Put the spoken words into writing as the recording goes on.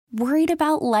Worried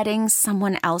about letting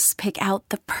someone else pick out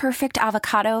the perfect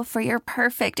avocado for your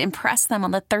perfect impress them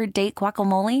on the third date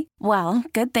guacamole? Well,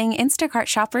 good thing Instacart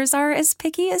shoppers are as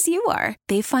picky as you are.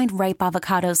 They find ripe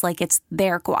avocados like it's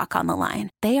their guac on the line.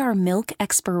 They are milk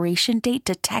expiration date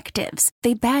detectives.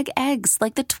 They bag eggs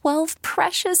like the 12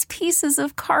 precious pieces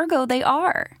of cargo they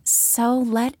are. So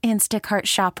let Instacart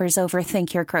shoppers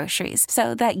overthink your groceries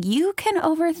so that you can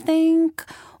overthink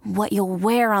what you'll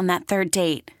wear on that third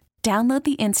date. Download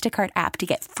the Instacart app to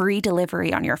get free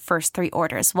delivery on your first 3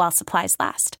 orders while supplies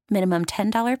last. Minimum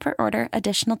 $10 per order.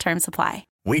 Additional terms apply.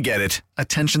 We get it.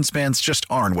 Attention spans just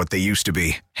aren't what they used to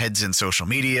be. Heads in social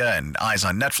media and eyes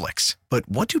on Netflix. But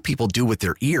what do people do with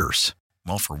their ears?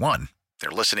 Well, for one, they're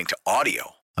listening to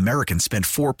audio. Americans spend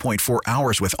 4.4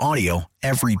 hours with audio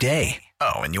every day.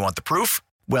 Oh, and you want the proof?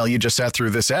 Well, you just sat through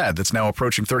this ad that's now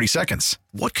approaching 30 seconds.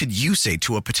 What could you say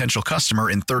to a potential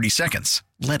customer in 30 seconds?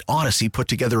 Let Odyssey put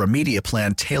together a media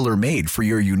plan tailor-made for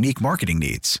your unique marketing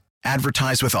needs.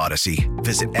 Advertise with Odyssey.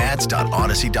 Visit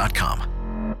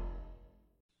ads.odyssey.com.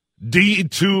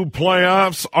 D2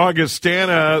 playoffs.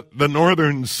 Augustana, the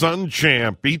Northern Sun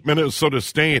champ, beat Minnesota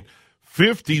State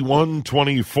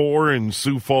 51-24 in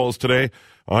Sioux Falls today.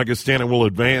 Augustana will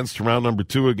advance to round number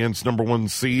 2 against number 1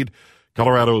 seed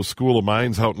Colorado School of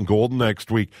Mines out in Golden next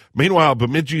week. Meanwhile,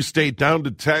 Bemidji State down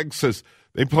to Texas.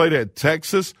 They played at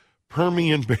Texas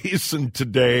Permian Basin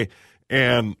today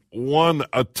and won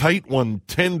a tight one,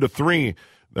 10-3.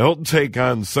 They'll take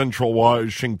on Central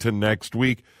Washington next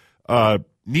week.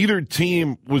 Neither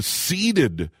team was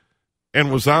seeded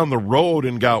and was on the road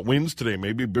and got wins today.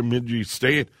 Maybe Bemidji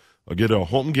State will get a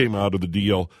home game out of the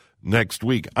deal next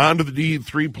week. On to the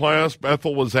D3 playoffs.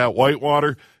 Bethel was at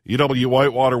Whitewater. UW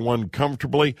Whitewater won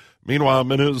comfortably. Meanwhile,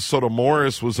 Minnesota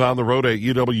Morris was on the road at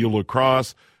UW La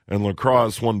Crosse, and La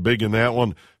Crosse won big in that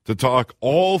one. To talk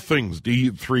all things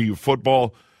D3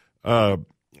 football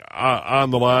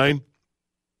on the line,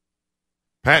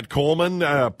 Pat Coleman.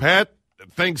 Pat,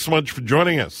 thanks so much for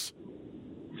joining us.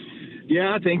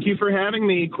 Yeah, thank you for having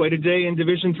me. Quite a day in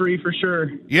Division III for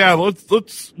sure. Yeah,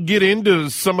 let's get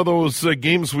into some of those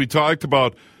games we talked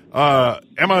about.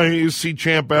 MIAC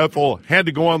champ Bethel had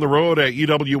to go on the road at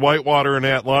UW Whitewater and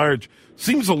at large.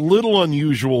 Seems a little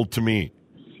unusual to me.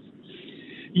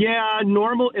 Yeah,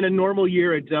 in a normal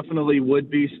year, it definitely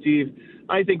would be, Steve.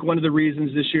 I think one of the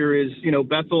reasons this year is,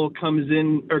 Bethel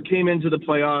came into the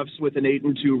playoffs with an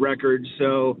 8-2 record.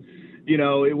 So,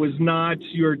 it was not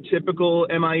your typical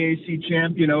MIAC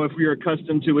champ. If we were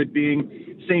accustomed to it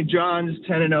being St. John's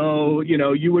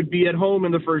 10-0, you would be at home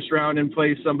in the first round and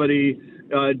play somebody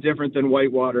different than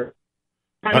Whitewater.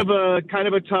 Kind of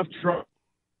a tough draw.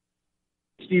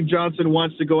 Steve Johnson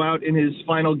wants to go out in his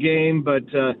final game, but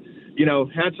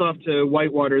hats off to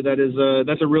Whitewater.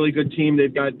 That's a really good team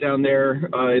they've got down there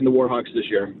in the Warhawks this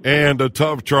year. And a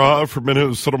tough draw for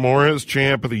Minnesota Morris,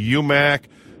 champ of the UMAC.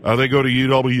 They go to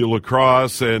UW La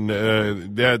Crosse, and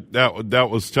that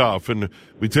was tough. And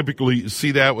we typically see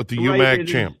that with the UMAC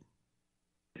champ.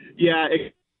 Yeah,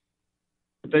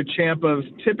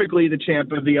 typically the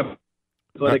champ of the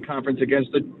athletic conference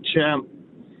against the champ.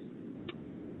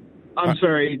 I'm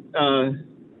sorry.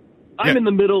 I'm in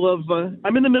the middle of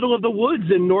the woods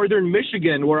in northern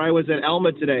Michigan, where I was at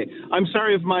Alma today. I'm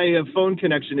sorry if my phone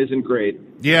connection isn't great.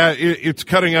 Yeah, it's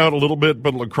cutting out a little bit,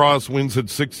 but La Crosse wins at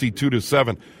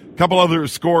 62-7. A couple other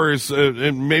scores,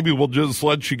 and maybe we'll just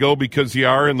let you go because you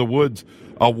are in the woods.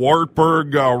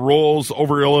 Wartburg rolls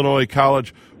over Illinois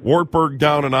College. Wartburg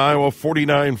down in Iowa,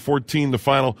 49-14 the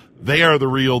final. They are the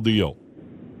real deal.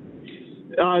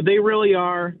 They really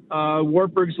are.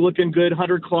 Wartburg's looking good.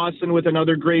 Hunter Clausen with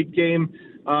another great game,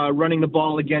 running the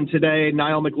ball again today.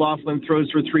 Niall McLaughlin throws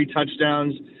for 3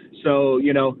 touchdowns. So,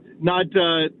 these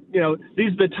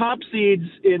the top seeds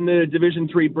in the Division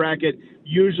III bracket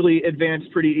usually advance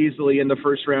pretty easily in the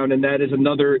first round, and that is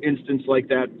another instance like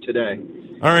that today.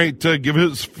 All right, give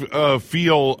his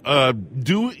feel.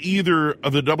 Do either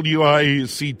of the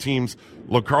WIAC teams,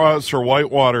 La Crosse or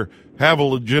Whitewater, have a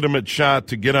legitimate shot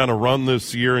to get on a run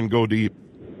this year and go deep?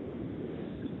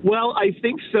 Well, I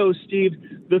think so, Steve.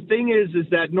 The thing is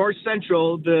that North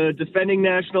Central, the defending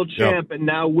national champ and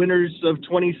now winners of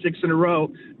 26 in a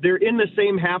row, they're in the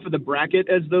same half of the bracket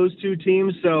as those two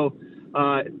teams. So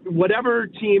whatever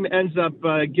team ends up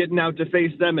getting out to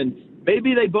face them, and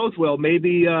maybe they both will.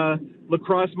 Maybe La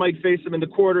Crosse might face them in the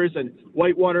quarters and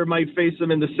Whitewater might face them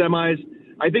in the semis.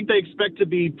 I think they expect to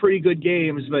be pretty good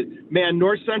games, but, man,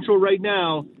 North Central right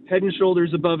now, head and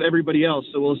shoulders above everybody else,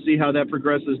 so we'll see how that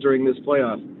progresses during this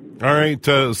playoff. All right,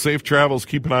 safe travels.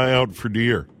 Keep an eye out for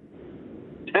deer.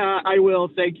 I will.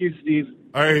 Thank you, Steve.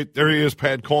 All right, there he is,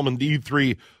 Pat Coleman,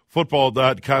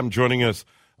 D3Football.com, joining us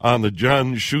on the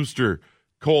John Schuster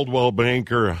Coldwell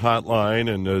Banker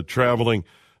hotline and traveling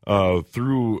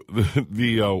through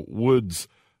the woods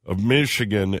of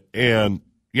Michigan. And,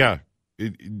 yeah,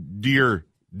 deer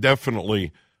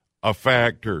definitely a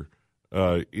factor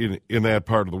in that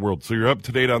part of the world. So you're up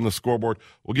to date on the scoreboard.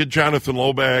 We'll get Jonathan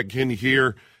Lowe back in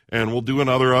here, and we'll do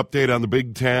another update on the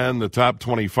Big Ten, the top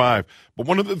 25. But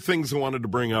one of the things I wanted to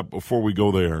bring up before we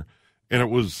go there, and it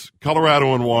was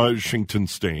Colorado and Washington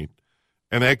State,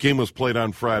 and that game was played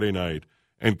on Friday night,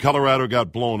 and Colorado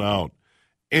got blown out.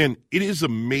 And it is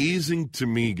amazing to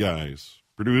me, guys,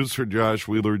 producer Josh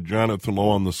Wheeler, Jonathan Lowe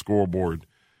on the scoreboard,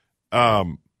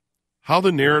 how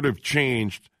the narrative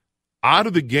changed out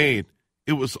of the gate.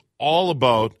 It was all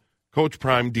about Coach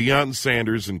Prime, Deion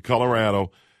Sanders in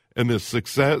Colorado, and the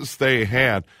success they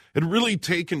had. It really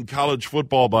taken college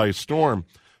football by storm.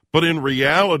 But in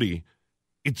reality,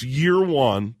 it's year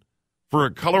one for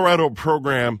a Colorado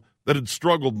program that had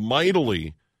struggled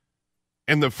mightily.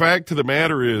 And the fact of the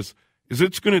matter is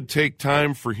it's going to take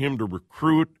time for him to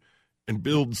recruit and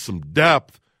build some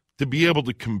depth to be able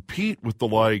to compete with the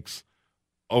likes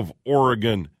of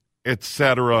Oregon,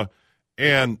 etc.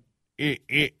 And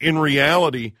in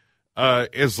reality,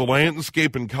 as the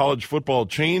landscape in college football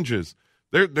changes,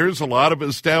 there's a lot of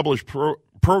established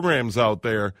programs out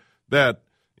there that,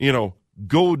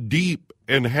 go deep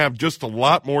and have just a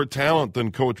lot more talent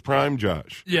than Coach Prime,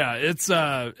 Josh. Yeah, it's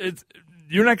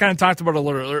you and I kind of talked about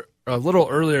it a little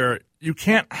earlier. You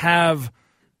can't have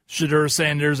Shedeur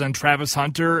Sanders and Travis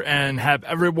Hunter and have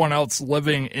everyone else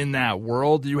living in that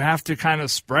world. You have to kind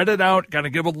of spread it out, got to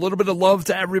give a little bit of love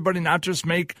to everybody, not just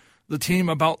make the team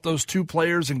about those two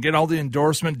players and get all the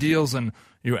endorsement deals and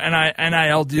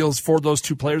NIL deals for those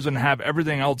two players and have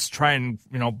everything else try and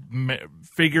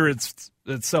figure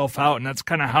itself out. And that's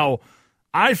kind of how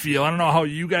I feel. I don't know how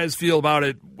you guys feel about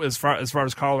it as far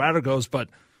as Colorado goes, but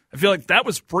I feel like that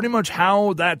was pretty much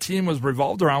how that team was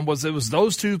revolved around. It was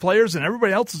those two players and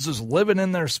everybody else is just living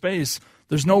in their space.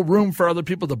 There's no room for other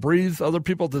people to breathe, other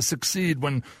people to succeed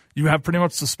when you have pretty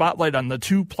much the spotlight on the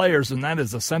two players, and that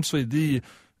is essentially the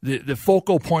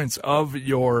focal points of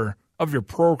your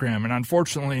program. And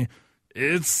unfortunately,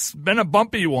 it's been a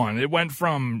bumpy one. It went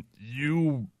from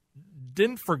you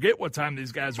didn't forget what time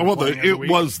these guys were playing every week.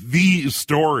 It was the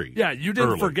story. Yeah, you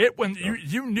didn't forget when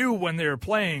you knew when they were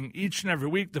playing each and every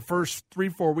week, the first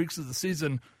 3-4 weeks of the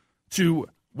season. To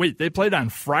wait, they played on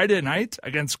Friday night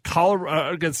against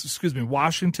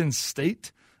Washington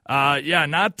State. It's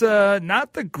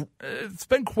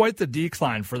been quite the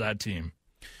decline for that team.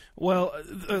 Well,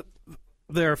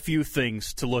 there are a few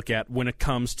things to look at when it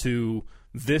comes to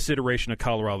this iteration of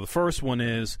Colorado. The first one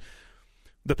is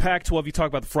the Pac-12. You talk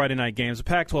about the Friday night games. The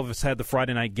Pac-12 has had the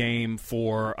Friday night game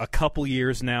for a couple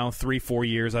years now, 3-4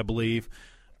 years, I believe,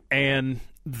 and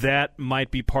that might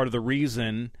be part of the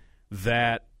reason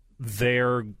that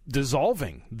they're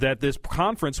dissolving, that this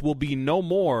conference will be no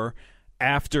more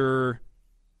after,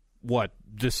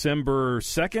 December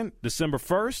 2nd, December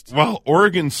 1st? Well,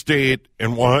 Oregon State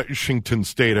and Washington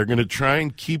State are going to try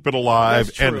and keep it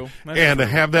alive and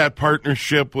have that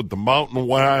partnership with the Mountain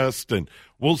West, and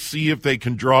we'll see if they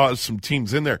can draw some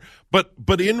teams in there.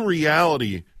 But in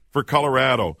reality, for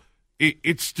Colorado,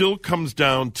 it still comes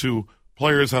down to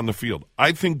players on the field.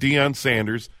 I think Deion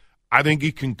Sanders, I think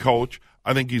he can coach.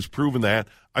 I think he's proven that.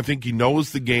 I think he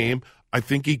knows the game. I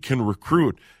think he can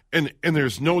recruit. And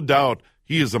there's no doubt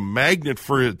he is a magnet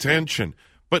for attention.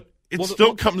 But it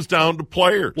still comes down to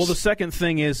players. Well, the second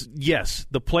thing is, yes,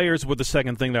 the players were the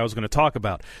second thing that I was going to talk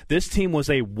about. This team was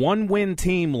a one-win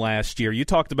team last year. You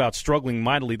talked about struggling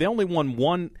mightily. They only won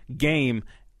one game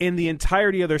in the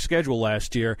entirety of their schedule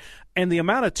last year. And the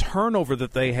amount of turnover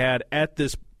that they had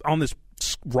on this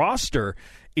roster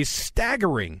is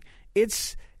staggering.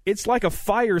 It's like a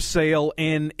fire sale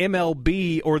in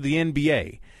MLB or the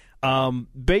NBA.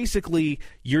 Basically,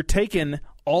 you're taking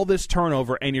all this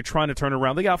turnover and you're trying to turn it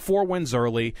around. They got 4 wins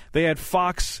early. They had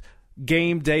Fox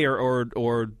game day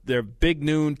or their big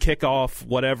noon kickoff,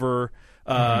 whatever,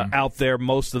 out there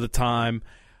most of the time.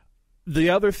 The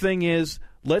other thing is,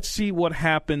 let's see what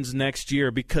happens next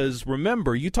year, because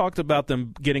remember, you talked about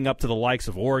them getting up to the likes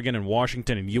of Oregon and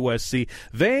Washington and USC.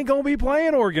 They ain't going to be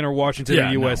playing Oregon or Washington or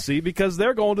USC because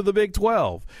they're going to the Big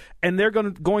 12. And they're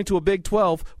going to a Big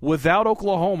 12 without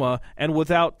Oklahoma and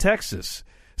without Texas.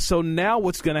 So now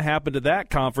what's going to happen to that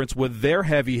conference with their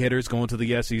heavy hitters going to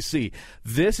the SEC?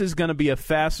 This is going to be a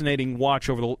fascinating watch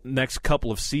over the next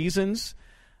couple of seasons.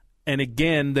 And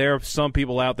again, there are some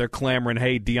people out there clamoring,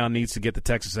 hey, Deion needs to get the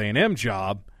Texas A&M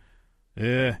job.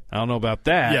 I don't know about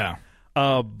that. Yeah.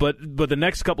 But the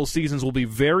next couple seasons will be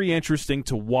very interesting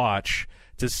to watch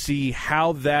to see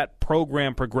how that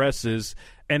program progresses.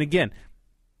 And again,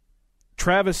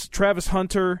 Travis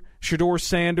Hunter, Shedeur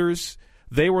Sanders,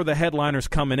 they were the headliners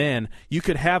coming in. You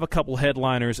could have a couple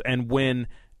headliners and win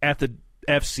at the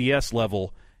FCS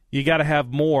level. You got to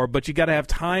have more, but you got to have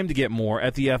time to get more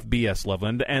at the FBS level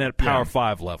and at Power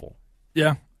 5 level.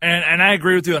 Yeah, and I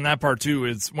agree with you on that part too.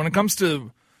 It's when it comes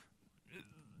to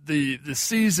the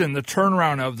season, the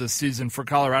turnaround of the season for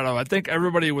Colorado, I think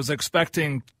everybody was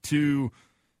expecting to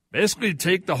basically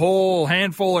take the whole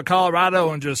handful of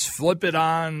Colorado and just flip it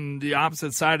on the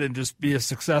opposite side and just be a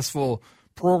successful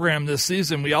program this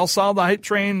season. We all saw the hype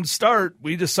train start.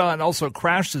 We just saw it also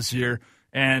crash this year.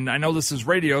 And I know this is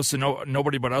radio, so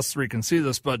nobody but us three can see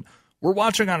this, but we're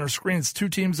watching on our screens two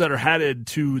teams that are headed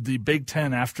to the Big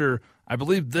Ten after, I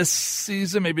believe, this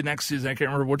season, maybe next season. I can't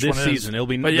remember which one it is. This season. They'll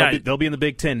be in the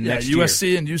Big Ten next year.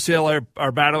 USC and UCLA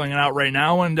are battling it out right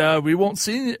now, and we won't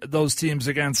see those teams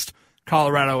against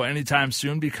Colorado anytime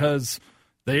soon because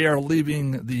they are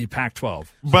leaving the Pac-12.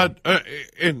 But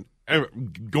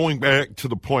going back to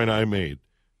the point I made,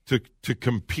 to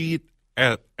compete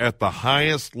at the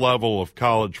highest level of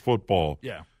college football,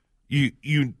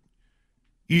 you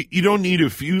don't need a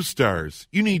few stars.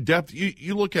 You need depth.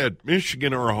 You look at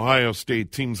Michigan or Ohio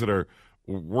State, teams that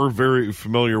we're very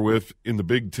familiar with in the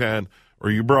Big Ten, or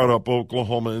you brought up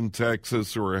Oklahoma and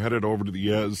Texas, who are headed over to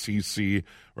the SEC,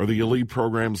 or the elite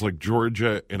programs like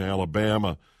Georgia and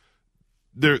Alabama.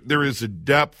 There is a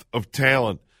depth of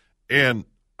talent, and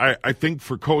I think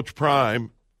for Coach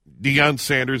Prime, Deion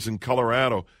Sanders in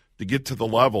Colorado, to get to the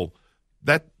level,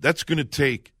 that's going to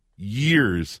take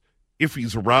years if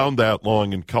he's around that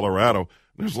long in Colorado.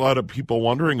 There's a lot of people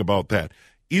wondering about that.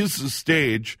 Is the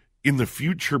stage in the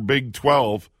future Big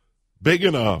 12 big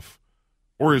enough,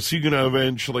 or is he going to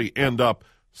eventually end up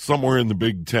somewhere in the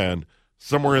Big 10,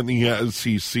 somewhere in the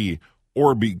SEC,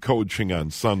 or be coaching on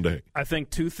Sunday? I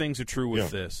think two things are true with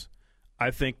this.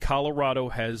 I think Colorado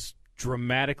has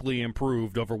dramatically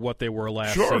improved over what they were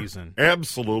last season.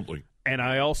 Absolutely. And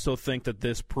I also think that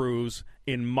this proves,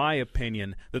 in my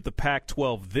opinion, that the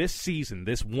Pac-12 this season,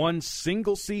 this one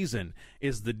single season,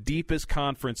 is the deepest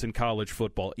conference in college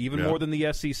football, even more than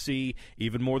the SEC,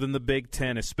 even more than the Big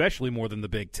Ten, especially more than the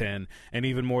Big Ten, and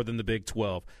even more than the Big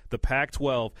 12. The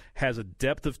Pac-12 has a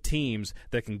depth of teams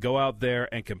that can go out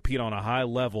there and compete on a high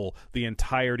level the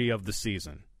entirety of the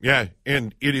season. Yeah,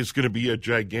 and it is going to be a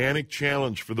gigantic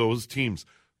challenge for those teams,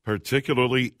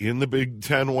 particularly in the Big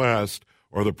Ten West,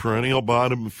 or the perennial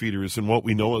bottom feeders in what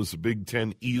we know as the Big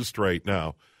Ten East right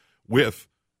now, with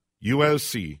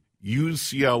USC,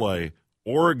 UCLA,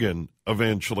 Oregon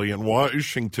eventually, and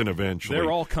Washington eventually. They're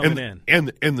all coming in.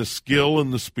 And the skill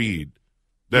and the speed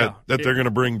that they're going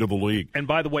to bring to the league. And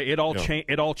by the way, it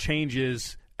all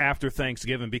changes after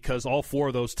Thanksgiving because all four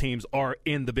of those teams are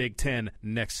in the Big Ten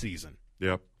next season.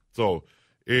 Yep. So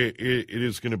it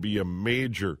is going to be a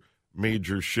major,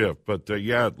 major shift. But,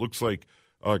 it looks like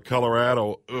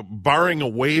Colorado, barring a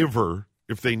waiver,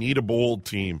 if they need a bowl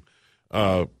team,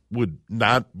 would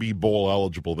not be bowl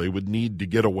eligible. They would need to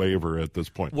get a waiver at this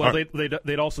point. Well,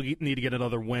 they'd also need to get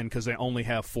another win because they only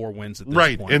have 4 wins at this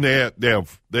point. Right, and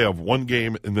they have one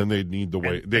game, and then they need the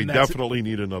waiver. They definitely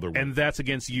need another win. And that's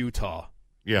against Utah.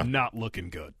 Yeah, not looking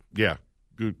good. Yeah,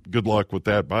 good luck with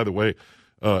that. By the way,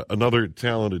 another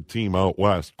talented team out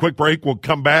west. Quick break. We'll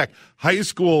come back. High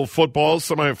school football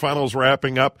semifinals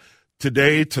wrapping up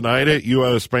tonight at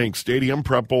U.S. Bank Stadium.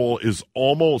 Prep Bowl is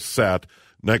almost set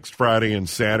next Friday and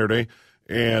Saturday.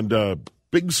 And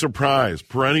big surprise,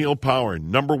 perennial power,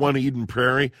 number 1 Eden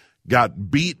Prairie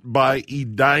got beat by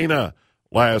Edina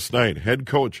last night. Head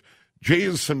coach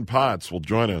Jason Potts will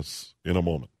join us in a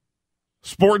moment.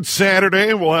 Sports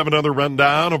Saturday, we'll have another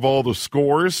rundown of all the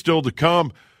scores still to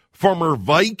come. Former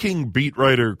Viking beat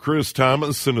writer Chris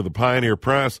Tommasson of the Pioneer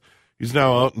Press, he's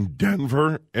now out in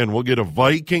Denver, and we'll get a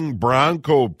Viking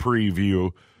Bronco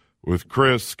preview with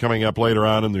Chris coming up later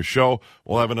on in the show.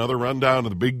 We'll have another rundown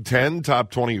of the Big Ten top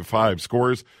 25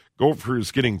 scores.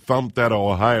 Gophers getting thumped at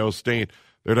Ohio State.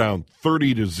 They're down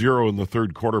 30-0 in the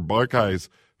third quarter. Buckeyes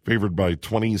favored by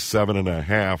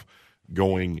 27.5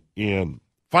 going in.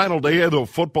 Final day of the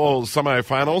football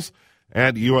semifinals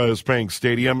at U.S. Bank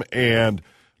Stadium, and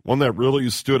one that really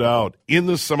stood out in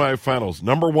the semifinals.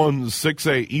 Number 1,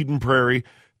 6A Eden Prairie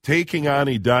taking on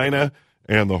Edina,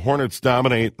 and the Hornets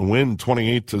dominate and win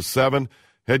 28-7.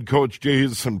 Head coach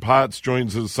Jason Potts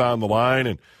joins us on the line.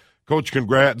 And, Coach,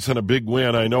 congrats on a big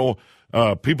win. I know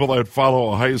people that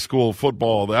follow high school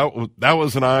football, that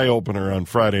was an eye-opener on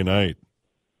Friday night.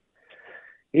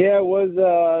 Yeah, it was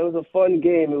a fun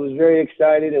game. It was very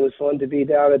exciting. It was fun to be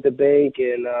down at the bank,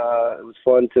 and it was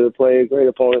fun to play a great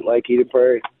opponent like Eden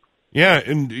Prairie. Yeah,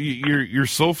 and you're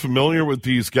so familiar with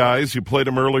these guys. You played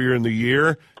them earlier in the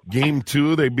year. Game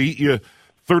 2, they beat you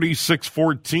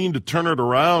 36-14 to turn it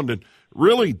around and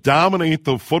really dominate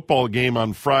the football game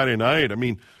on Friday night. I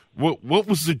mean, what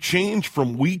was the change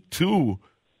from week 2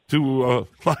 to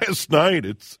last night?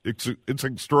 It's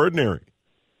extraordinary.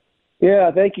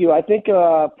 Yeah, thank you. I think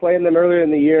playing them earlier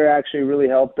in the year actually really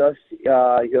helped us.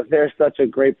 They're such a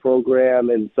great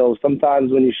program, and so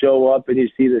sometimes when you show up and you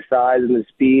see the size and the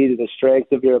speed and the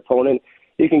strength of your opponent,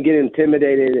 you can get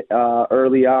intimidated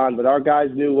early on. But our guys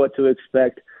knew what to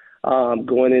expect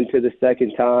going into the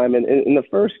second time. And in the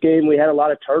first game, we had a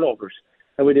lot of turnovers,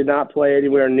 and we did not play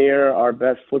anywhere near our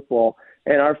best football.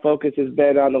 And our focus has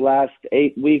been on the last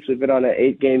 8 weeks. We've been on an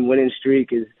 8-game winning streak,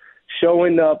 is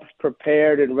showing up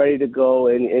prepared and ready to go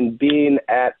and being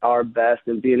at our best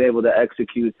and being able to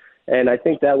execute. And I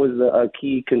think that was a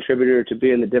key contributor to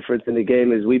being the difference in the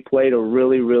game, is we played a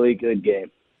really, really good game.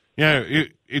 Yeah,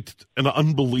 it's an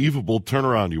unbelievable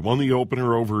turnaround. You won the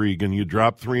opener over Egan. You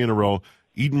dropped 3 in a row.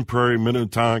 Eden Prairie,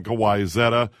 Minnetonka,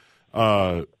 Wayzata,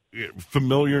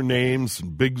 familiar names,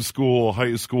 big school,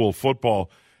 high school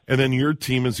football. And then your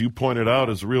team, as you pointed out,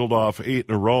 has reeled off 8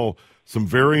 in a row. Some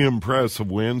very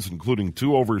impressive wins, including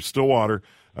 2 over Stillwater.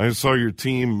 I saw your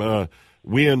team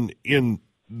win in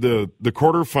the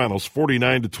quarterfinals,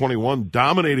 49-21,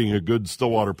 dominating a good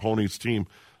Stillwater Ponies team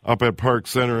up at Park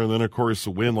Center, and then, of course,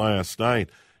 a win last night.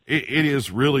 It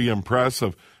is really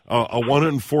impressive. A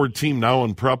 1-4 team now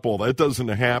in Prep Bowl, that doesn't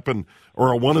happen,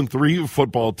 or a 1-3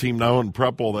 football team now in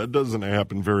Prep Bowl, that doesn't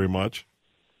happen very much.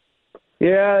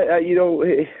 Yeah,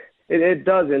 it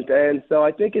doesn't, and so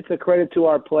I think it's a credit to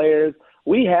our players.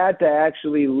 We had to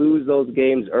actually lose those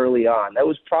games early on. That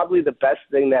was probably the best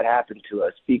thing that happened to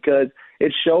us, because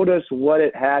it showed us what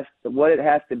it has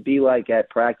to be like at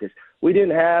practice. We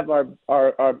didn't have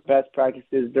our best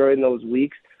practices during those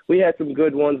weeks. We had some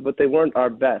good ones, but they weren't our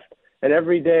best. And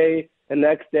every day, the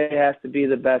next day has to be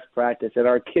the best practice, and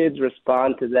our kids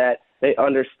respond to that. They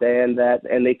understand that,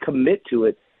 and they commit to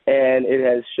it. And it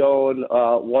has shown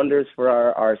wonders for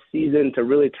our season to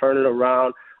really turn it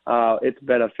around. It's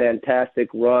been a fantastic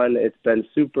run. It's been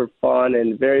super fun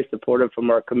and very supportive from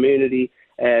our community,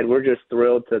 and we're just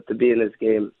thrilled to be in this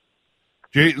game.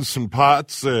 Jason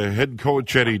Potts, head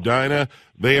coach at Edina.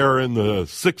 They are in the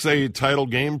 6A title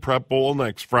game, Prep Bowl,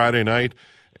 next Friday night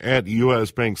at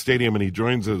U.S. Bank Stadium, and he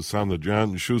joins us on the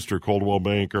John Schuster Coldwell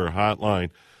Banker hotline.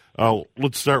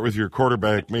 Let's start with your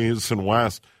quarterback, Mason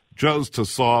West. Just a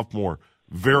sophomore,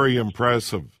 very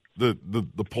impressive. The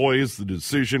poise, the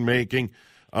decision-making,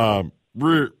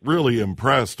 really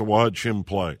impressed to watch him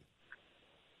play.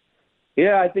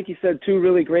 Yeah, I think he said 2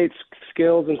 really great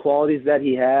skills and qualities that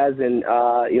he has. And,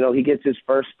 he gets his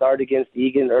first start against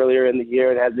Egan earlier in the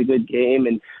year and has a good game.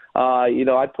 And,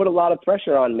 I put a lot of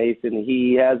pressure on Mason.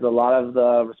 He has a lot of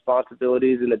the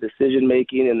responsibilities in the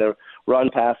decision-making and the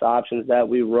run-pass options that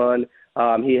we run.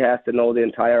 He has to know the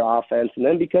entire offense. And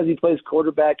then because he plays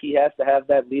quarterback, he has to have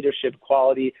that leadership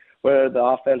quality where the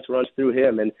offense runs through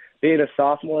him. And being a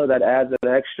sophomore, that adds an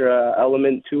extra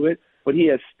element to it. But he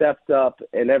has stepped up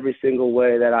in every single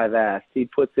way that I've asked. He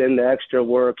puts in the extra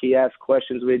work. He asks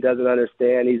questions where he doesn't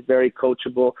understand. He's very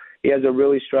coachable. He has a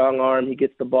really strong arm. He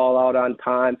gets the ball out on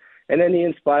time. And then he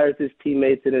inspires his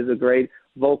teammates and is a great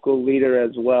vocal leader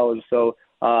as well. And so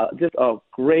just a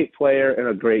great player and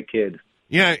a great kid.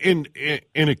 Yeah, and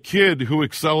a kid who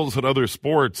excels at other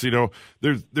sports,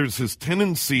 there's this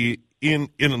tendency in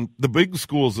the big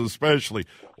schools especially,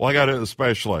 well, I got to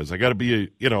specialize. I got to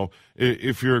be,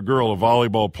 if you're a girl, a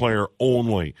volleyball player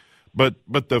only. But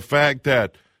the fact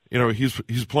that,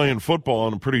 he's playing football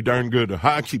and a pretty darn good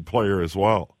hockey player as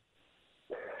well.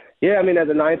 Yeah, I mean, as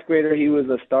a 9th grader, he was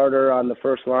a starter on the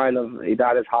first line of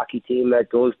Edina's hockey team that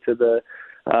goes to the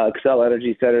Excel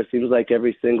Energy Center, seems like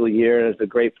every single year, and it's a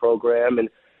great program. And,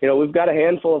 we've got a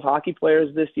handful of hockey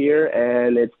players this year,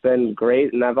 and it's been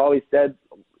great. And I've always said,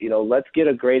 let's get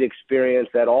a great experience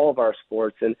at all of our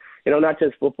sports. And, not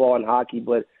just football and hockey,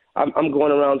 but I'm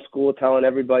going around school telling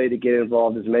everybody to get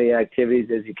involved in as many activities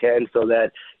as you can so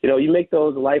that, you make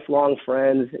those lifelong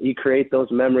friends, you create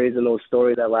those memories and those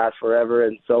stories that last forever.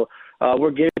 And so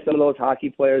we're getting some of those hockey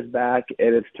players back,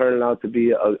 and it's turning out to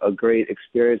be a great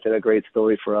experience and a great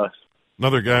story for us.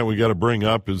 Another guy we got to bring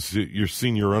up is your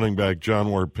senior running back, John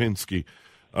Warpinski.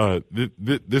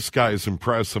 This guy is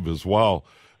impressive as well.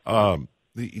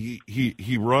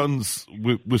 He runs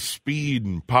with speed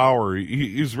and power.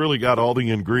 He's really got all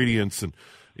the ingredients, and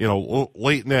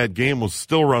late in that game was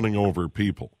still running over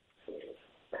people.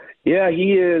 Yeah,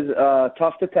 he is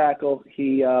tough to tackle.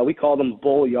 We call them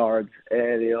bull yards,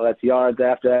 and that's yards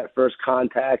after that first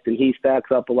contact, and he stacks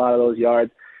up a lot of those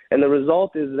yards. And the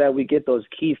result is that we get those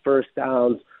key first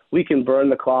downs. We can burn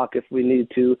the clock if we need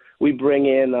to. We bring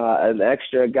in an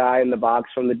extra guy in the box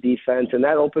from the defense, and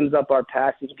that opens up our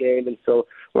passing game. And so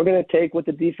we're going to take what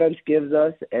the defense gives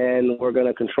us, and we're going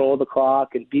to control the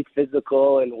clock and be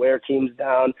physical and wear teams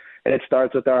down. And it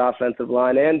starts with our offensive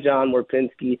line and John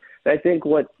Werpinski. And I think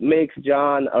what makes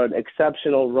John an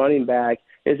exceptional running back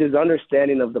is his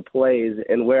understanding of the plays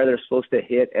and where they're supposed to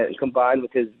hit, and combined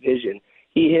with his vision.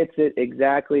 He hits it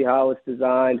exactly how it's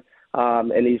designed.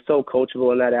 And he's so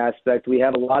coachable in that aspect. We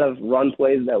have a lot of run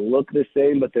plays that look the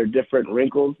same, but they're different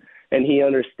wrinkles, and he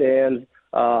understands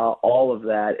all of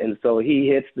that. And so he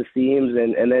hits the seams,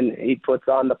 and then he puts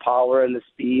on the power and the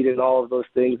speed and all of those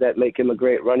things that make him a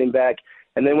great running back.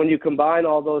 And then when you combine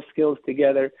all those skills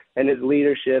together and his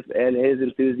leadership and his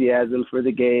enthusiasm for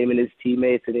the game and his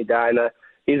teammates in Edina,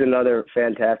 he's another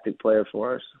fantastic player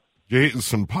for us.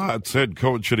 Jason Potts, head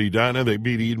coach at Edina. They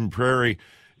beat Eden Prairie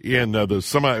in the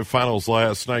semifinals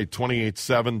last night,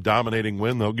 28-7, dominating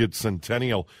win. They'll get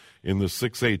Centennial in the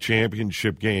 6A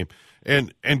championship game.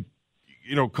 And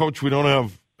you know, Coach, we don't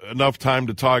have enough time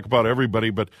to talk about everybody,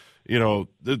 but, you know,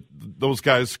 those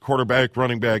guys, quarterback,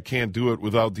 running back, can't do it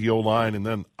without the O-line. And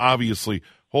then, obviously,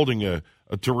 holding a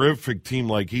terrific team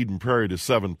like Eden Prairie to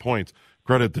 7 points.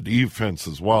 Credit the defense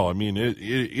as well. I mean,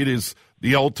 it is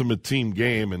the ultimate team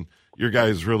game, and your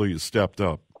guys really stepped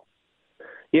up.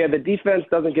 Yeah, the defense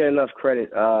doesn't get enough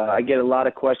credit. I get a lot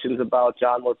of questions about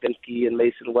John Werpinski and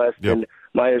Mason West and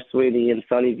Meyer Sweeney and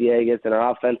Sonny Villegas and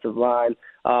our offensive line,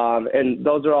 and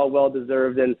those are all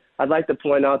well-deserved. And I'd like to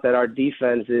point out that our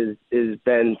defense is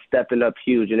been stepping up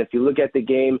huge. And if you look at the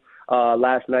game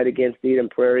last night against Eden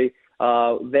Prairie,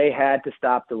 they had to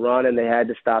stop the run, and they had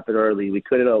to stop it early. We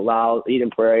couldn't allow Eden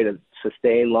Prairie to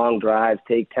sustain long drives,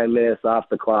 take 10 minutes off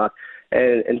the clock.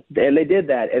 And they did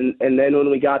that. And then when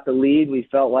we got the lead, we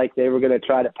felt like they were going to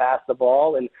try to pass the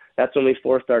ball, and that's when we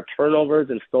forced our turnovers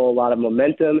and stole a lot of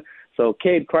momentum. So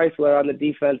Cade Chrysler on the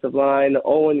defensive line,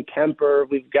 Owen Kemper,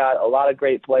 we've got a lot of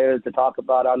great players to talk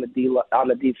about on the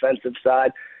defensive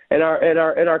side, and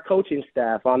our coaching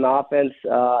staff on the offense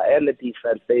and the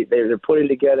defense. They're putting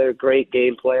together great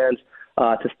game plans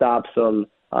to stop some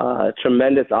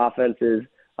tremendous offenses.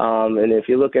 And if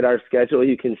you look at our schedule,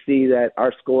 you can see that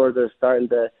our scores are starting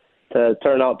to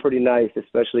turn out pretty nice,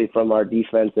 especially from our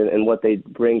defense and what they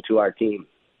bring to our team.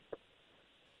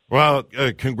 Well,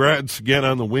 congrats again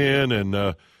on the win.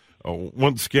 And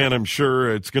once again, I'm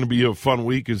sure it's going to be a fun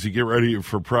week as you get ready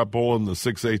for Prep Bowl and the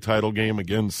 6A title game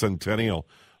against Centennial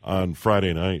on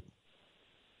Friday night.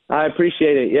 I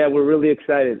appreciate it. Yeah, we're really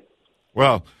excited.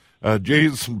 Well,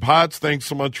 Jason Potts, thanks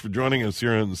so much for joining us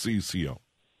here on the CCO.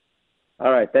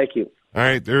 All right, thank you. All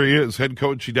right, there he is, head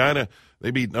coach Edina.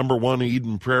 They beat number 1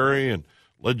 Eden Prairie and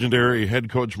legendary head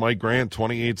coach Mike Grant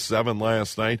 28-7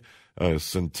 last night.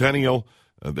 Centennial,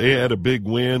 they had a big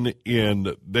win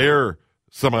in their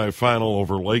semifinal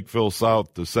over Lakeville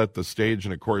South to set the stage.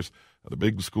 And, of course, the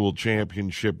big school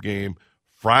championship game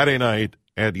Friday night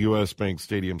at U.S. Bank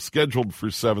Stadium, scheduled for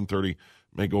 7:30.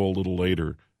 May go a little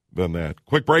later than that.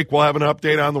 Quick break. We'll have an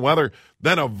update on the weather.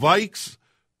 Then a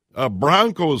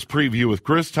Broncos preview with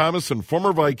Chris Tommasson,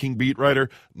 former Viking beat writer,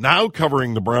 now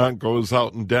covering the Broncos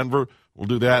out in Denver. We'll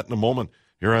do that in a moment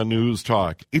here on News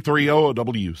Talk 830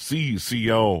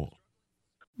 WCCO.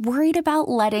 Worried about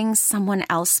letting someone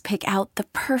else pick out the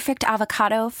perfect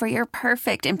avocado for your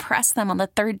perfect impress them on the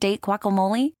third date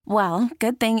guacamole? Well,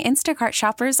 good thing Instacart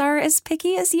shoppers are as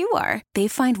picky as you are. They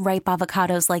find ripe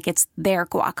avocados like it's their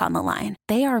guac on the line.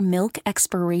 They are milk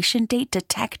expiration date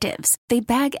detectives. They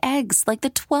bag eggs like the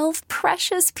 12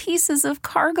 precious pieces of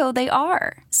cargo they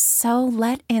are. So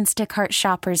let Instacart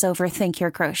shoppers overthink your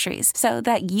groceries so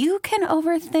that you can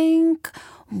overthink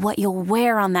what you'll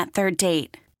wear on that third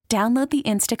date. Download the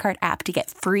Instacart app to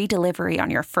get free delivery on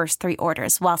your first 3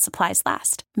 orders while supplies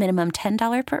last. Minimum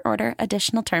 $10 per order.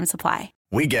 Additional terms apply.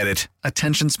 We get it.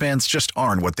 Attention spans just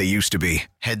aren't what they used to be.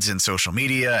 Heads in social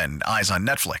media and eyes on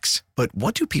Netflix. But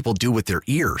what do people do with their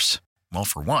ears? Well,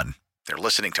 for one, they're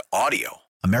listening to audio.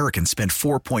 Americans spend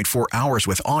 4.4 hours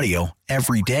with audio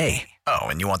every day. Oh,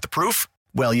 and you want the proof?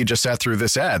 Well, you just sat through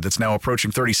this ad that's now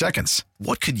approaching 30 seconds.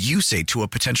 What could you say to a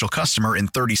potential customer in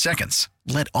 30 seconds?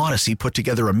 Let Odyssey put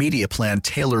together a media plan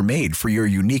tailor-made for your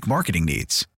unique marketing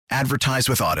needs. Advertise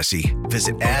with Odyssey.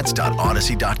 Visit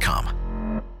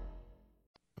ads.odyssey.com.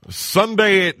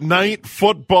 Sunday night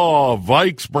football,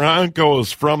 Vikes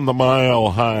Broncos from the Mile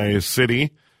High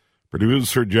City.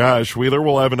 Producer Josh Wheeler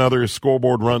will have another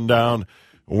scoreboard rundown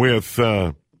with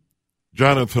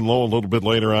Jonathan Lowe a little bit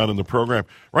later on in the program.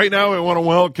 Right now, I want to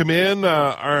welcome in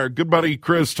our good buddy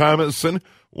Chris Tommasson.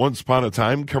 Once upon a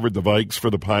time, covered the Vikes for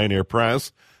the Pioneer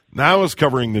Press. now is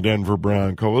covering the Denver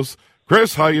Broncos.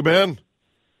 Chris, how you been?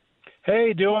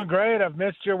 Hey, doing great. I've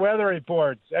missed your weather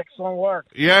reports. Excellent work.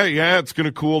 Yeah, it's going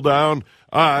to cool down.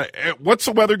 What's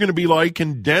the weather going to be like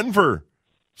in Denver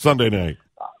Sunday night?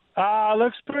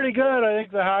 Looks pretty good. I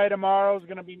think the high tomorrow is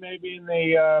going to be maybe in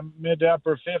the mid to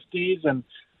upper 50s, and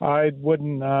I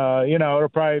wouldn't, it'll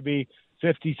probably be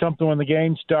 50-something when the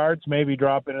game starts, maybe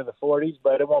drop into the 40s,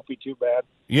 but it won't be too bad.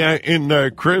 Yeah,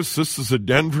 and Chris, this is a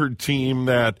Denver team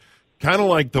that, kind of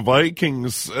like the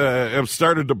Vikings, have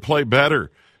started to play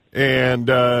better and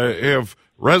have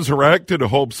resurrected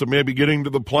hopes of maybe getting to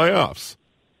the playoffs.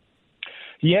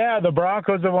 Yeah, the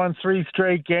Broncos have won 3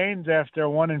 straight games after a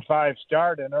 1-5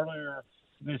 start, and earlier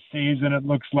this season it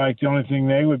looks like the only thing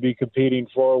they would be competing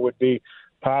for would be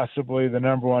possibly the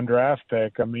number 1 draft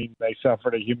pick. I mean, they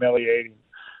suffered a humiliating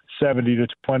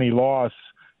 70-20 loss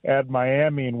at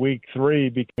Miami in Week 3,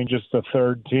 becoming just the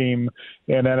 3rd team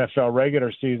in NFL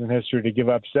regular season history to give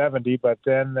up 70, but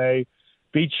then they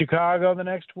beat Chicago the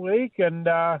next week, and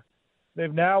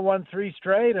they've now won 3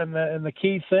 straight. And the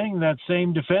key thing, that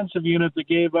same defensive unit that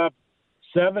gave up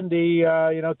 70,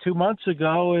 2 months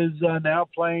ago, is now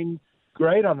playing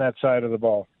great on that side of the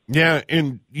ball. Yeah,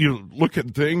 and you look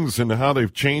at things and how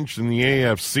they've changed in the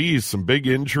AFC. Some big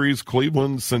injuries: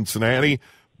 Cleveland, Cincinnati,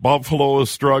 Buffalo is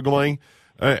struggling.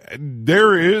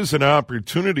 There is an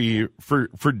opportunity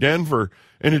for Denver,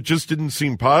 and it just didn't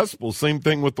seem possible. Same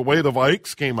thing with the way the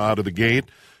Vikes came out of the gate.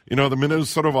 The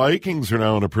Minnesota Vikings are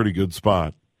now in a pretty good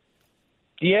spot.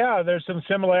 Yeah, there's some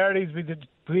similarities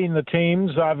between the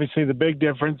teams. Obviously, the big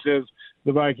difference is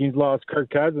the Vikings lost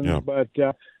Kirk Cousins, but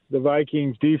the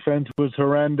Vikings defense was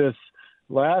horrendous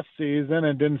last season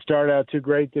and didn't start out too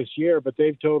great this year, but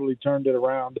they've totally turned it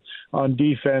around on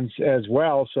defense as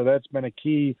well. So that's been a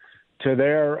key to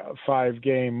their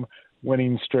 5-game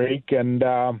winning streak. And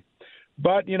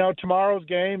but tomorrow's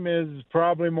game is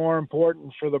probably more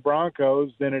important for the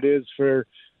Broncos than it is for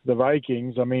the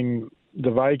Vikings. I mean,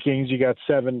 the Vikings, you got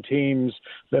 7 teams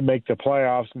that make the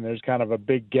playoffs, and there's kind of a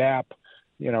big gap,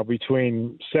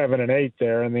 between 7 and 8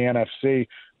 there in the NFC.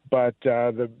 But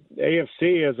the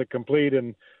AFC is a complete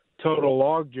and total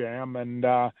logjam, and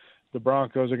the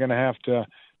Broncos are going to have to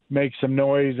make some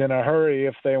noise in a hurry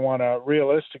if they want to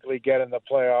realistically get in the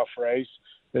playoff race.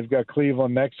 They've got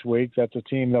Cleveland next week. That's a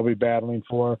team they'll be battling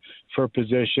for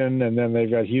position. And then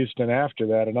they've got Houston after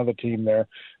that, another team they're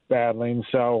battling.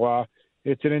 So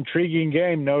it's an intriguing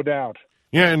game, no doubt.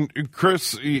 Yeah, and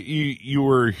Chris, you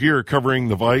were here covering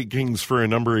the Vikings for a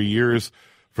number of years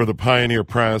for the Pioneer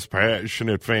Press,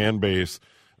 passionate fan base.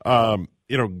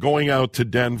 Going out to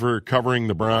Denver, covering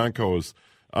the Broncos,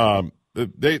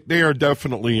 they are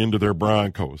definitely into their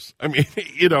Broncos. I mean,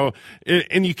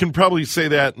 and you can probably say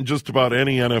that in just about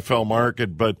any NFL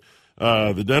market, but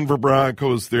the Denver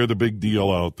Broncos, they're the big deal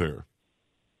out there.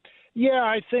 Yeah,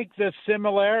 I think a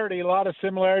lot of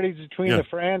similarities between the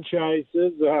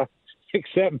franchises,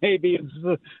 except maybe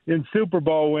in Super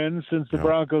Bowl wins, since the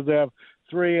Broncos have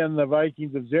 3 and the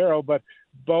Vikings have 0, but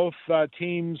both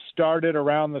teams started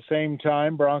around the same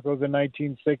time, Broncos in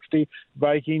 1960,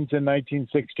 Vikings in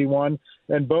 1961,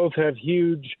 and both have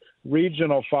huge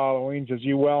regional followings. As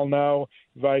you well know,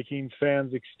 Vikings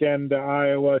fans extend to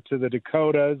Iowa, to the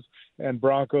Dakotas, and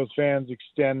Broncos fans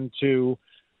extend to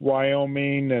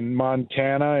Wyoming and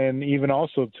Montana, and even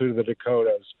also to the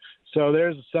Dakotas. So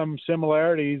there's some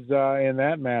similarities in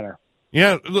that manner.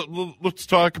 Yeah, let's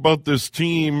talk about this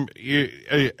team.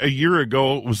 A year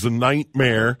ago, it was a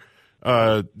nightmare.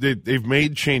 They've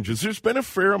made changes. There's been a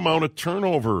fair amount of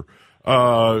turnover,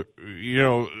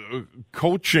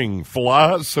 coaching,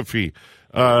 philosophy.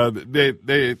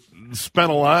 They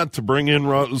spent a lot to bring in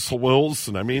Russell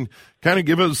Wilson. I mean, kind of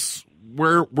give us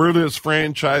where this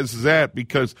franchise is at,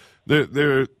 because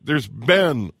there's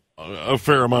been a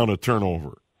fair amount of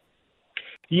turnover.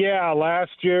 Yeah,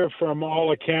 last year, from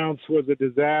all accounts, was a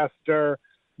disaster.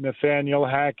 Nathaniel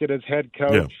Hackett as head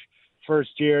coach.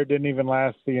 First year didn't even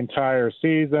last the entire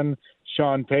season.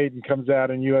 Sean Payton comes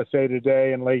out in USA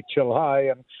Today in late July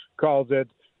and calls it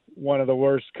one of the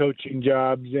worst coaching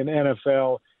jobs in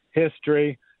NFL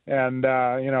history. And,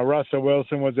 Russell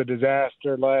Wilson was a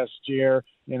disaster last year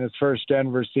in his first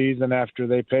Denver season after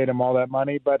they paid him all that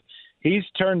money. But he's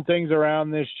turned things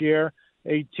around this year.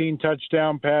 18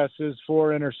 touchdown passes,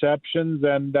 4 interceptions,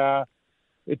 and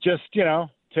it just,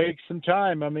 takes some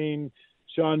time. I mean,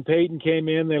 Sean Payton came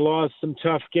in. They lost some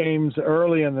tough games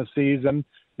early in the season.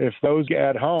 If those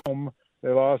at home, they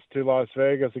lost to Las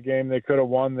Vegas, a game they could have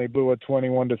won. They blew a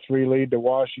 21-3 lead to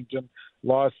Washington,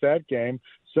 lost that game.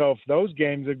 So if those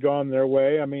games had gone their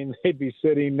way, I mean, they'd be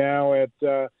sitting now at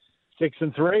 6-3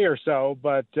 or so.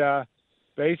 But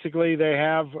basically they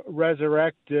have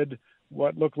resurrected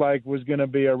what looked like was going to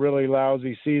be a really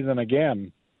lousy season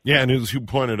again. Yeah, and as you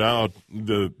pointed out,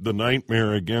 the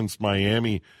nightmare against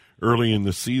Miami early in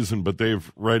the season, but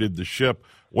they've righted the ship.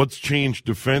 What's changed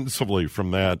defensively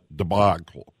from that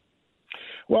debacle?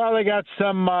 Well, they got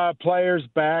some players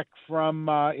back from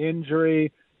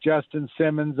injury. Justin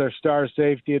Simmons, their star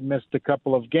safety, had missed a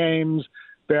couple of games.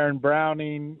 Baron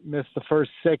Browning missed the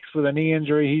first 6 with a knee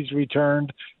injury. He's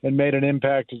returned and made an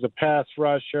impact as a pass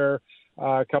rusher.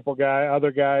 A couple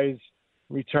other guys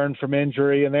returned from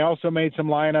injury, and they also made some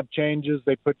lineup changes.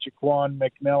 They put Jaquan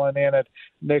McMillan in at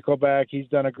nickelback. He's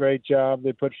done a great job.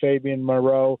 They put Fabian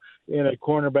Moreau in at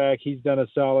cornerback. He's done a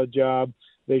solid job.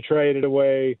 They traded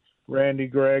away Randy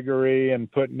Gregory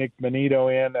and put Nick Benito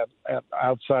in at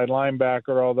outside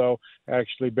linebacker, although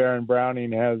actually Baron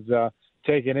Browning has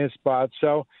taken his spot.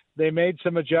 So they made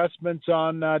some adjustments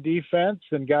on defense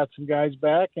and got some guys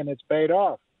back, and it's paid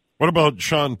off. What about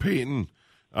Sean Payton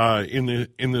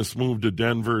in this move to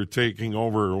Denver, taking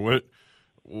over?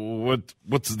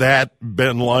 What's that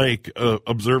been like,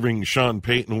 observing Sean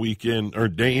Payton week in or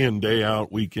day in, day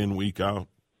out, week in, week out?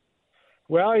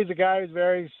 Well, he's a guy who's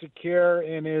very secure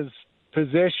in his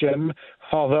position,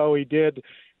 although he did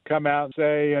come out and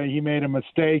say he made a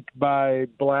mistake by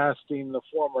blasting the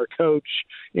former coach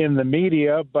in the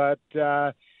media, but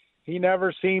he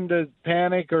never seemed to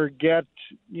panic or get,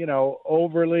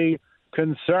 overly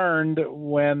concerned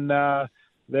when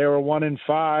they were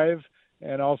 1-5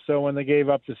 and also when they gave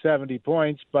up the 70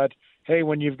 points. But, hey,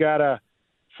 when you've got a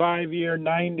 5-year,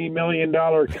 $90 million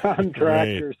contract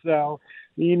right. or so,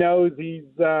 he knows he's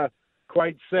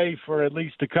quite safe for at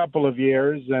least a couple of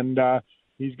years, and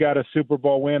he's got a Super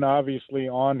Bowl win, obviously,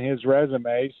 on his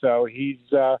resume. So he's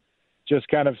just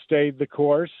kind of stayed the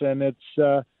course, and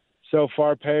it's so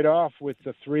far paid off with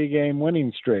the 3-game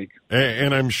winning streak.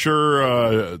 And I'm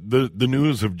sure the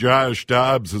news of Josh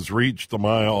Dobbs has reached the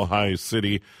Mile High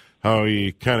City, how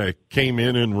he kind of came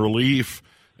in relief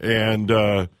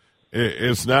and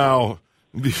is now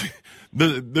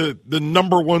the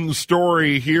number one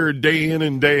story here day in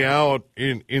and day out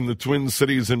in the Twin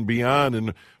Cities and beyond,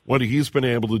 and what he's been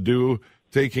able to do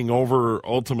taking over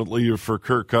ultimately for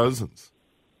Kirk Cousins.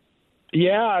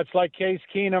 Yeah, it's like Case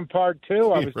Keenum Part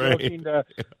 2. I was right. talking to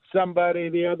somebody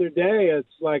the other day.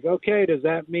 It's like, okay, does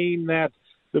that mean that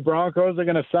the Broncos are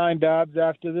going to sign Dobbs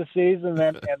after this season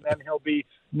and then he'll be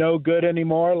no good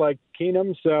anymore like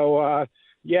Keenum? So,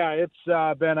 yeah,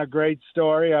 it's been a great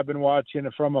story. I've been watching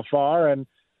it from afar, and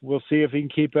we'll see if he can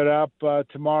keep it up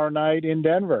tomorrow night in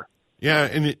Denver. Yeah,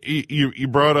 and you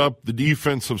brought up the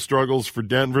defensive struggles for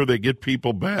Denver. They get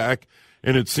people back,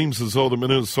 and it seems as though the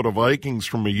Minnesota Vikings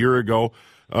from a year ago,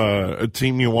 a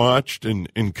team you watched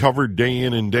and covered day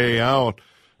in and day out,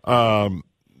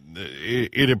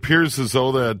 it appears as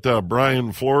though that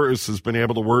Brian Flores has been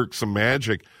able to work some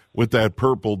magic with that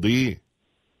Purple D.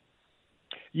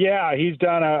 Yeah, he's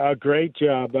done a great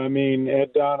job. I mean,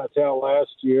 Ed Donatel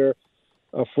last year,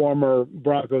 a former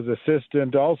Broncos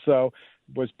assistant, also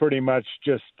was pretty much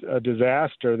just a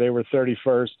disaster. They were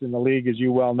 31st in the league, as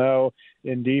you well know,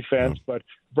 in defense. But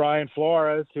Brian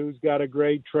Flores, who's got a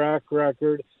great track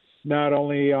record, not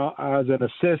only as an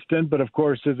assistant, but, of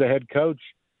course, as a head coach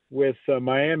with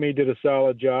Miami, did a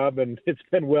solid job. And it's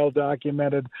been well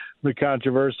documented, the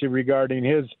controversy regarding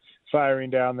his firing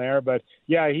down there. But,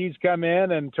 yeah, he's come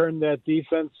in and turned that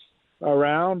defense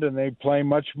around, and they play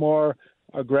much more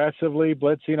aggressively,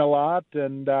 blitzing a lot.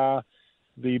 And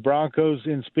the Broncos,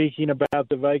 in speaking about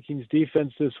the Vikings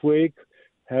defense this week,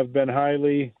 have been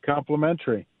highly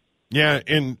complimentary. Yeah,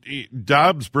 and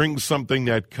Dobbs brings something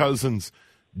that Cousins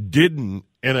didn't,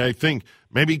 and I think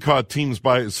maybe caught teams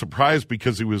by surprise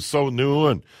because he was so new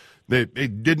and they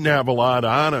didn't have a lot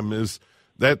on him, is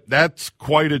that's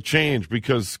quite a change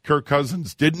because Kirk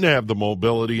Cousins didn't have the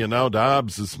mobility, and now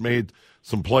Dobbs has made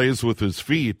some plays with his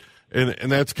feet,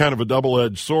 and that's kind of a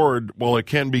double-edged sword. While it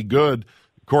can be good,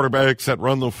 quarterbacks that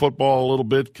run the football a little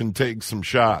bit can take some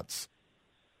shots.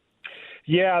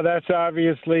 Yeah, that's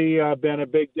obviously been a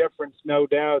big difference, no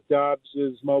doubt,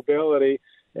 Dobbs' mobility.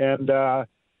 And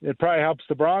it probably helps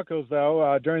the Broncos,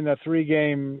 though. During the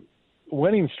 3-game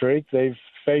winning streak, they've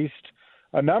faced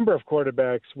a number of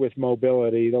quarterbacks with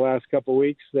mobility. The last couple of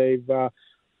weeks, they've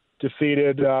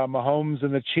defeated Mahomes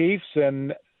and the Chiefs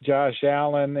and Josh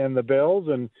Allen and the Bills.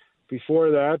 And before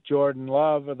that, Jordan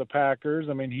Love of the Packers.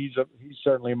 I mean, he's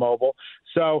certainly mobile.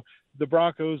 So the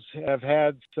Broncos have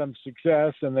had some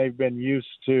success, and they've been used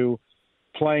to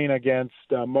playing against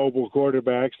mobile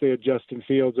quarterbacks. They had Justin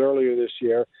Fields earlier this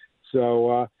year.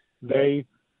 So they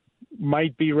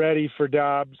might be ready for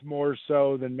Dobbs more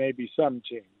so than maybe some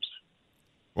teams.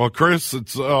 Well, Chris,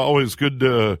 it's always good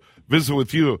to visit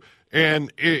with you.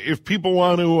 And if people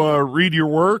want to read your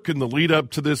work in the lead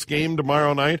up to this game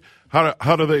tomorrow night,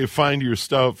 how do they find your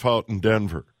stuff out in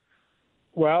Denver?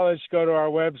 Well, let's go to our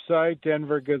website,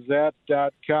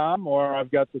 denvergazette.com, or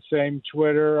I've got the same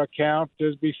Twitter account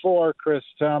as before, Chris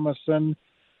Tommasson.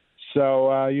 So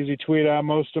I usually tweet out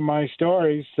most of my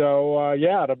stories. So,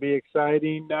 it'll be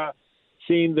exciting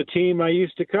seeing the team I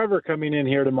used to cover coming in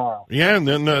here tomorrow. Yeah, and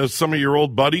then some of your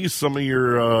old buddies, some of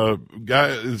your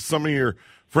guys, some of your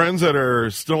friends that are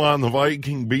still on the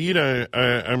Viking beat,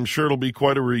 I'm sure it'll be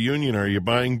quite a reunion. Are you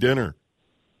buying dinner?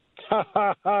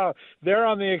 They're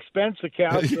on the expense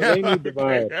account, so they need to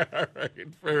buy it. All right,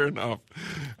 fair enough.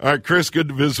 All right, Chris, good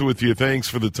to visit with you. Thanks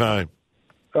for the time.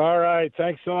 All right,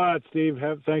 thanks a lot, Steve.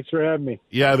 Thanks for having me.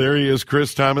 Yeah, there he is,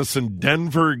 Chris Tommasson,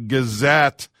 Denver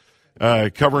Gazette,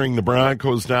 covering the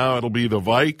Broncos now. It'll be the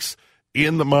Vikes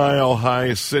in the Mile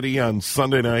High City on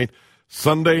Sunday night.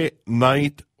 Sunday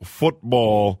night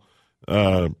football.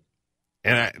 And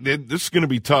this is going to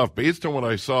be tough based on what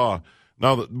I saw.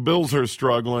 Now, the Bills are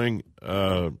struggling.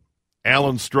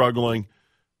 Allen's struggling.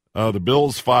 The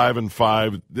Bills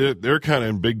 5-5. They're kind of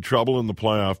in big trouble in the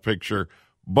playoff picture.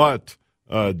 But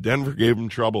Denver gave them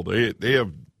trouble. They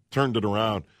have turned it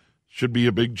around. Should be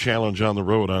a big challenge on the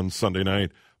road on Sunday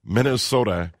night.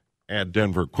 Minnesota at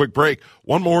Denver. Quick break.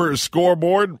 One more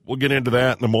scoreboard. We'll get into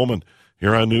that in a moment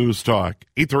here on News Talk.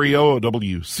 830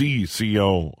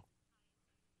 WCCO.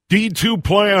 D2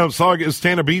 playoffs.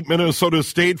 Augustana beat Minnesota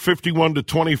State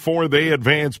 51-24. They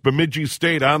advance. Bemidji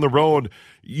State on the road.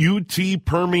 UT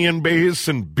Permian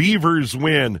Basin Beavers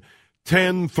win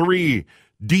 10-3.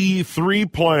 D3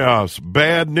 playoffs.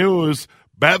 Bad news.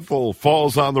 Bethel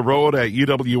falls on the road at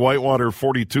UW Whitewater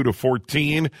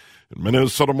 42-14. And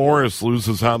Minnesota Morris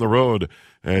loses on the road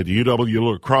at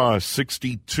UW La Crosse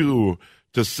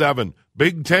 62-7.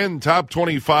 Big Ten, top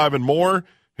 25 and more.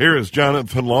 Here is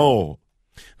Jonathan Lowe.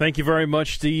 Thank you very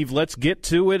much, Steve. Let's get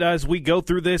to it as we go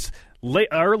through this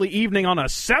early evening on a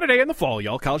Saturday in the fall,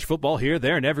 y'all. College football here,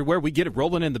 there, and everywhere. We get it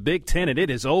rolling in the Big Ten, and it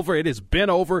is over. It has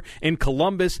been over in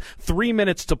Columbus. 3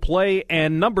 minutes to play,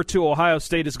 and number 2 Ohio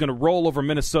State is going to roll over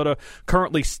Minnesota,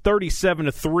 currently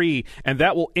 37-3, and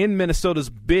that will end Minnesota's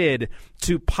bid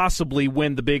to possibly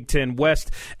win the Big Ten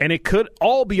West, and it could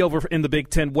all be over in the Big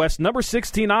Ten West. Number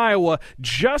 16 Iowa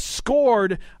just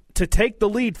scored to take the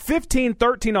lead,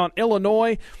 15-13 on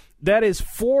Illinois. That is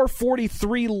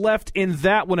 4:43 left in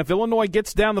that one. If Illinois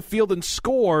gets down the field and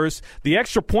scores, the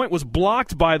extra point was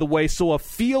blocked, by the way, so a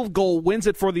field goal wins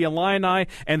it for the Illini,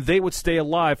 and they would stay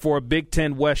alive for a Big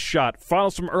Ten West shot.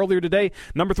 Finals from earlier today,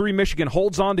 number 3 Michigan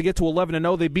holds on to get to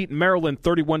 11-0. They beat Maryland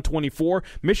 31-24.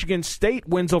 Michigan State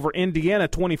wins over Indiana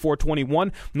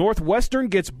 24-21. Northwestern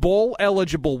gets bowl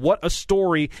eligible. What a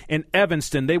story in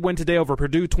Evanston. They win today over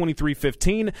Purdue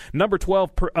 23-15. Number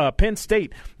 12 Penn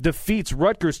State defeats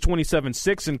Rutgers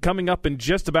 27-6, and coming up in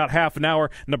just about half an hour,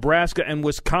 Nebraska and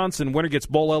Wisconsin. Winner gets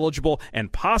bowl eligible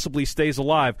and possibly stays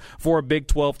alive for a Big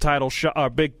 12 title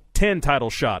shot, Big 10 title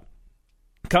shot.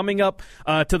 Coming up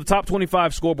to the top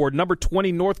 25 scoreboard, number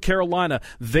 20 North Carolina.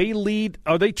 They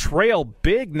trail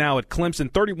big now at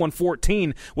Clemson,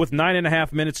 31-14 with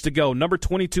 9.5 minutes to go. Number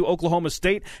 22 Oklahoma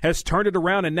State has turned it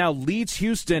around and now leads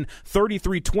Houston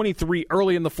 33-23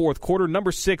 early in the fourth quarter.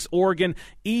 Number 6 Oregon,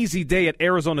 easy day at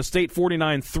Arizona State,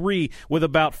 49-3 with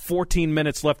about 14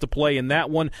 minutes left to play in that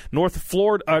one. Number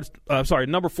 4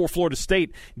 Florida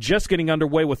State just getting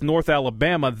underway with North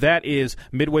Alabama. That is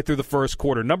midway through the first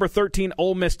quarter. Number 13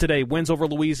 Ole Miss today wins over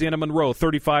Louisiana Monroe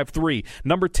 35-3.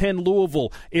 Number 10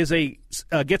 Louisville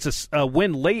gets a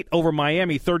win late over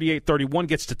Miami 38-31,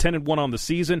 gets to 10-1 on the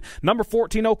season. Number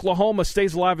 14 Oklahoma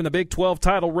stays alive in the Big 12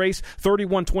 title race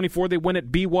 31-24. They win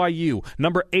at BYU.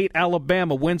 Number 8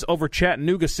 Alabama wins over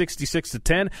Chattanooga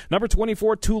 66-10. Number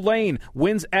 24 Tulane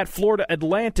wins at Florida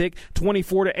Atlantic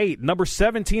 24-8. Number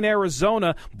 17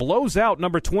 Arizona blows out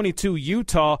number 22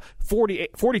 Utah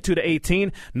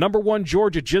 42-18. Number 1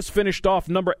 Georgia just finished off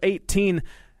number 18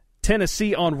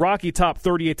 Tennessee on Rocky Top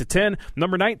 38-10.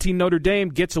 Number 19 Notre Dame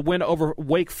gets a win over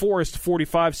Wake Forest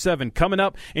 45-7. Coming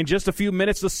up in just a few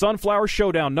minutes, the Sunflower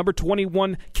Showdown. Number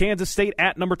 21 Kansas State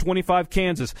at number 25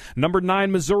 Kansas. Number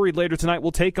 9 Missouri later tonight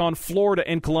will take on Florida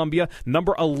and Columbia.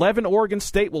 Number 11 Oregon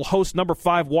State will host number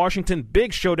 5 Washington.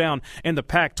 Big showdown in the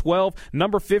Pac-12.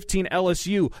 Number 15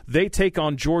 LSU, they take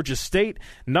on Georgia State.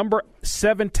 Number At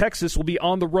 7, Texas will be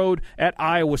on the road at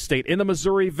Iowa State. In the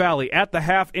Missouri Valley, at the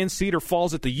half in Cedar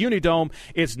Falls at the Unidome,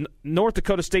 it's North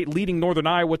Dakota State leading Northern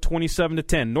Iowa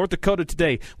 27-10. North Dakota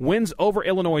today wins over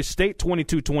Illinois State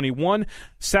 22-21.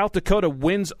 South Dakota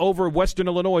wins over Western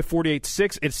Illinois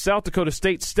 48-6. It's South Dakota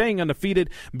State staying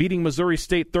undefeated, beating Missouri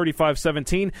State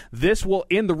 35-17. This will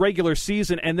end the regular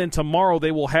season, and then tomorrow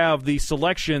they will have the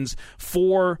selections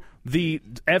for the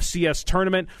FCS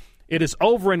tournament. It is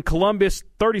over in Columbus,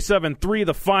 37-3,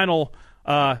 the final.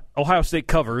 Ohio State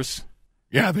covers.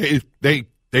 Yeah,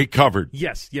 they covered.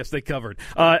 Yes, they covered.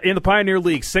 In the Pioneer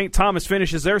League, St. Thomas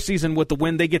finishes their season with the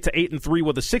win. They get to 8-3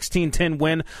 with a 16-10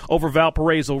 win over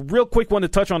Valparaiso. Real quick one to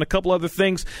touch on a couple other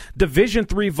things. Division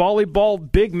III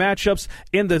volleyball, big matchups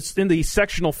in the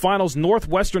sectional finals.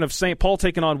 Northwestern of St. Paul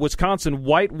taking on Wisconsin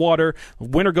Whitewater.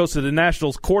 Winner goes to the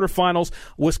Nationals quarterfinals.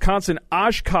 Wisconsin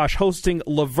Oshkosh hosting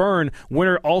Laverne.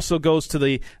 Winner also goes to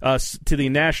the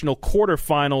national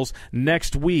quarterfinals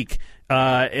next week.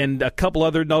 And a couple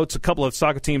other notes, a couple of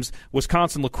soccer teams,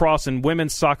 Wisconsin lacrosse and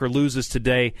women's soccer loses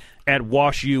today at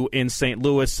Wash U in St.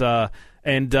 Louis.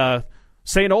 And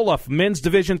St. Olaf men's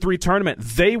Division III tournament,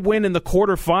 they win in the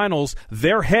quarterfinals.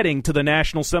 They're heading to the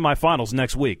national semifinals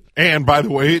next week. And by the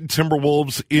way,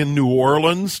 Timberwolves in New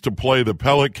Orleans to play the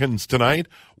Pelicans tonight.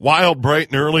 Wild bright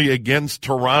and early against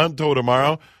Toronto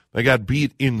tomorrow. They got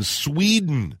beat in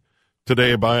Sweden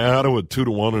today by Ottawa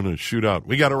 2-1 in a shootout.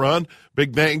 We got to run.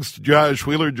 Big thanks to Josh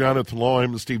Wheeler, Jonathan Lowe,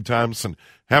 and Steve Thompson.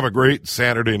 Have a great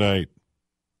Saturday night.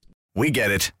 We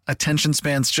get it. Attention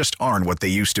spans just aren't what they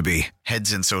used to be.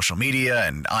 Heads in social media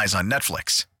and eyes on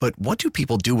Netflix. But what do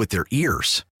people do with their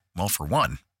ears? Well, for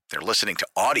one, they're listening to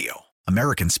audio.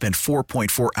 Americans spend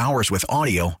 4.4 hours with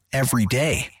audio every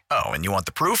day. Oh, and you want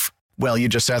the proof? Well, you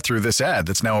just sat through this ad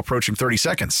that's now approaching 30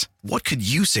 seconds. What could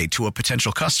you say to a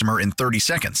potential customer in 30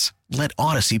 seconds? Let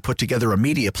Odyssey put together a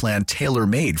media plan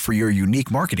tailor-made for your unique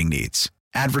marketing needs.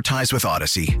 Advertise with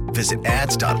Odyssey. Visit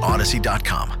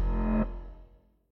ads.odyssey.com.